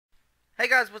Hey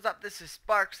guys, what's up? This is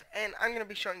Sparks, and I'm going to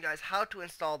be showing you guys how to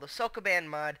install the Sokoban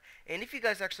mod. And if you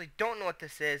guys actually don't know what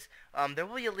this is, there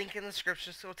will be a link in the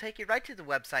description, so it'll take you right to the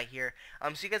website here.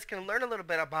 So you guys can learn a little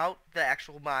bit about the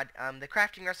actual mod, the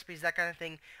crafting recipes, that kind of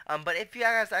thing. But if you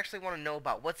guys actually want to know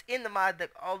about what's in the mod,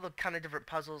 all the kind of different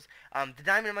puzzles, the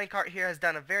Diamond Minecart here has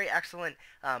done a very excellent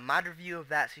mod review of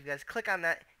that. So if you guys click on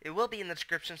that, it will be in the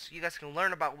description, so you guys can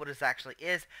learn about what it actually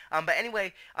is. But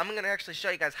anyway, I'm going to actually show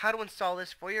you guys how to install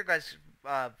this for your guys'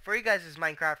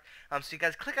 Minecraft. So you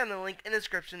guys click on the link in the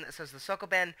description that says the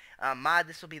Sokoban mod.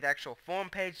 This will be the actual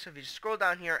forum page. So if you just scroll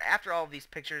down here after all of these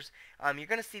pictures, you're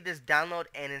going to see this download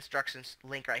and instructions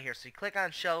link right here. So you click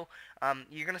on show.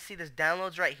 You're going to see this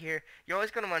downloads right here. You're always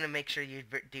going to want to make sure you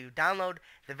do download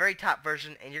the very top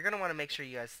version, and you're going to want to make sure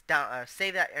you guys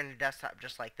save that on your desktop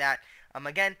just like that.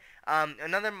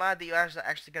 Another mod that you guys are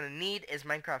actually going to need is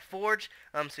Minecraft Forge.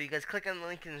 So you guys click on the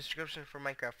link in the description for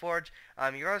Minecraft Forge.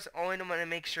 You're always only going to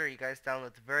make sure you guys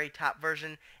download the very top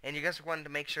version, and you guys want to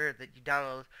make sure that you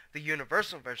download the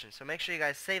universal version. So make sure you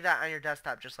guys save that on your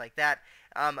desktop just like that.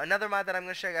 Another mod that I'm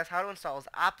going to show you guys how to install is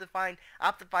Optifine.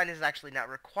 Optifine is actually not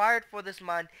required for this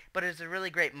mod, but it's a really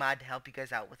great mod to help you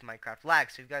guys out with Minecraft lag.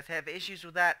 So if you guys have issues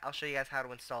with that, I'll show you guys how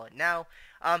to install it now.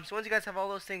 So once you guys have all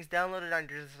those things downloaded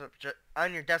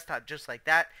on your desktop just like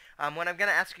that, what I'm going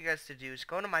to ask you guys to do is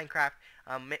go to Minecraft.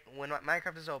 When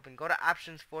Minecraft is open, go to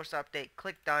Options, Force Update,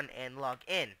 click Done, and log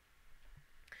in.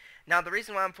 Now, the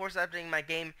reason why I'm force updating my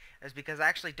game is because I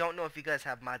actually don't know if you guys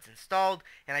have mods installed,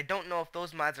 and I don't know if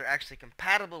those mods are actually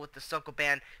compatible with the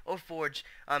Sokoban or Forge.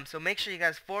 So make sure you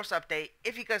guys force update.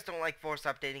 If you guys don't like force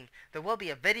updating, there will be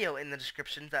a video in the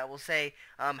description that will say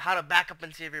how to back up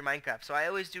and save your Minecraft. So I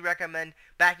always do recommend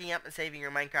backing up and saving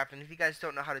your Minecraft, and if you guys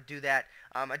don't know how to do that,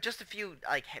 just a few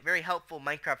very helpful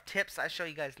Minecraft tips I show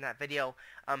you guys in that video.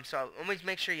 So always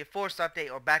make sure you force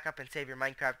update or back up and save your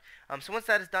Minecraft. So once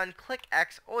that is done, click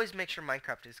X. Always make sure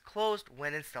Minecraft is closed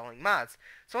when installing mods.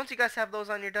 So once you guys have those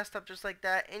on your desktop just like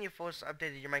that, and you force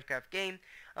updated your Minecraft game,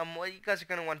 what you guys are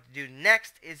going to want to do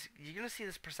next is you're going to see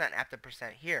this percent after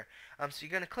percent here. So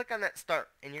you're going to click on that start,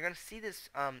 and you're going to see this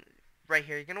right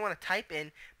here. You're going to want to type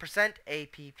in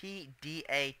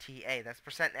 %appdata. That's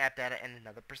percent app data and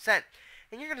another percent.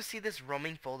 And you're going to see this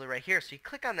roaming folder right here. So you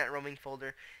click on that roaming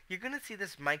folder, you're going to see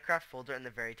this Minecraft folder in the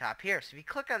very top here. So if you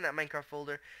click on that Minecraft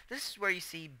folder, this is where you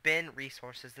see bin,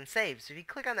 resources, and saves. So if you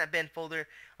click on that bin folder,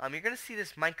 you're going to see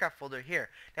this Minecraft folder here.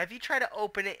 Now if you try to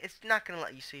open it, it's not going to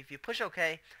let you. So if you push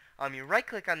OK, you right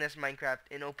click on this Minecraft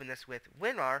and open this with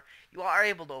WinRAR, you are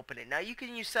able to open it. Now you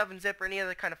can use 7-zip or any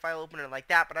other kind of file opener like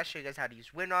that, but I'll show you guys how to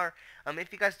use WinRAR.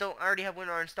 If you guys don't already have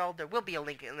WinRAR installed, there will be a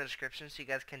link in the description so you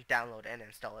guys can download and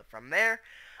install it from there.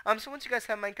 So once you guys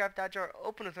have Minecraft.jar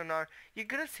open with WinRAR, you're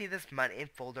going to see this meta-inf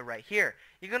folder right here.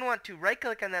 You're going to want to right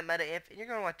click on that meta-inf, and you're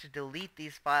going to want to delete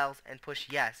these files and push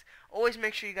yes. Always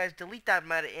make sure you guys delete that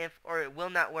meta-inf or it will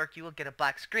not work. You will get a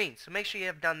black screen. So make sure you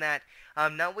have done that.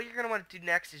 Now what you're going to want to do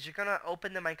next is you're going to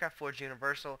open the Minecraft Forge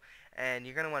Universal, and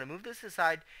you're going to want to move this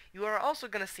aside. You are also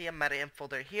going to see a meta-inf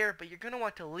folder here, but you're going to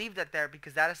want to leave that there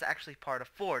because that is actually part of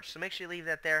Forge. So make sure you leave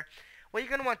that there. What you're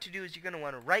going to want to do is you're going to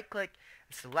want to right click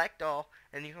and select all,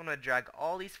 and you're going to drag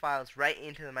all these files right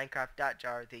into the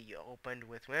Minecraft.jar that you opened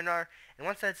with WinRAR. And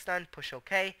once that's done, push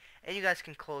OK, and you guys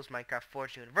can close Minecraft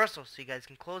Forge Universal. So you guys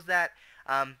can close that.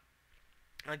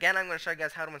 Again, I'm going to show you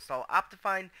guys how to install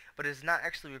Optifine, but it is not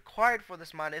actually required for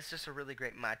this mod. It's just a really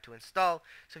great mod to install.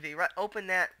 So if you open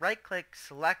that, right click,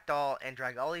 select all, and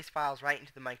drag all these files right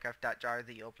into the Minecraft.jar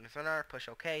that you open with WinRAR, push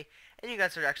OK, and you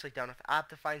guys are actually done with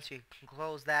Optifine, so you can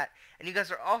close that. And you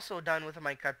guys are also done with the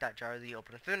Minecraft.jar that you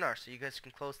open with WinRAR, so you guys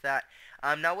can close that.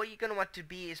 Now what you're going to want to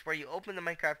be is where you open the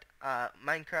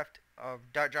Minecraft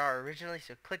jar originally,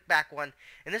 so click back one,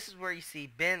 and this is where you see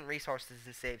bin, resources,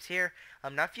 and saves here.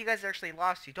 Now if you guys are actually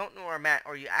lost, you don't know where I'm at,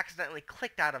 or you accidentally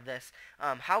clicked out of this,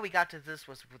 how we got to this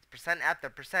was with percent at the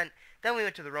percent, then we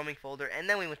went to the roaming folder, and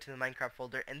then we went to the Minecraft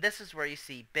folder, and this is where you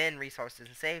see bin, resources,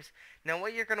 and saves. Now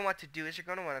what you're going to want to do is you're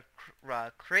going to want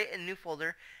to create a new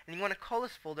folder, and you want to call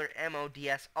this folder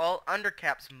MODS, all under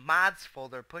caps mods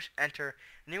folder, push enter,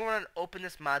 and you want to open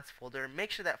this mods folder, make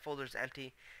sure that folder is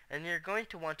empty, and you're going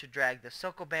to want to drag the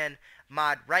Sokoban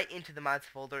mod right into the mods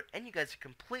folder, and you guys are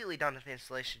completely done with the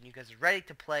installation. You guys are ready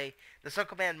to play the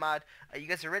Sokoban mod. You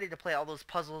guys are ready to play all those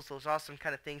puzzles, those awesome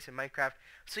kind of things in Minecraft.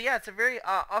 So yeah, it's a very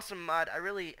awesome mod.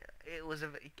 I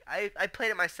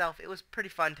played it myself. It was pretty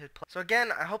fun to play. So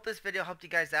again, I hope this video helped you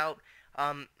guys out.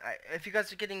 If you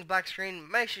guys are getting black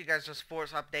screen, make sure you guys just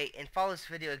force update and follow this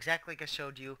video exactly like I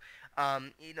showed you.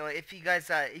 If you guys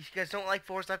don't like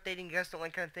force updating, you guys don't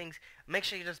like kind of things, make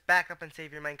sure you just back up and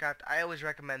save your Minecraft. I always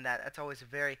recommend that. That's always a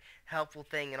very helpful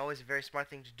thing and always a very smart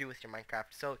thing to do with your Minecraft.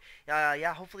 So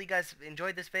yeah, hopefully you guys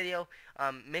enjoyed this video.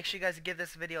 Make sure you guys give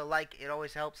this video a like. It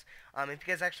always helps. If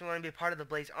you guys actually want to be a part of the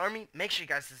Blaze Army, make sure you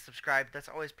guys subscribe. That's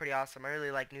always pretty awesome. I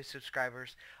really like new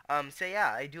subscribers. So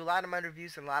yeah, I do a lot of mod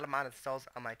reviews and a lot of mod installs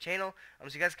on my channel.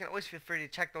 So you guys can always feel free to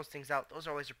check those things out. Those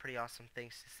are always pretty awesome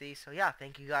things to see. So yeah,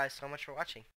 thank you guys so much for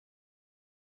watching.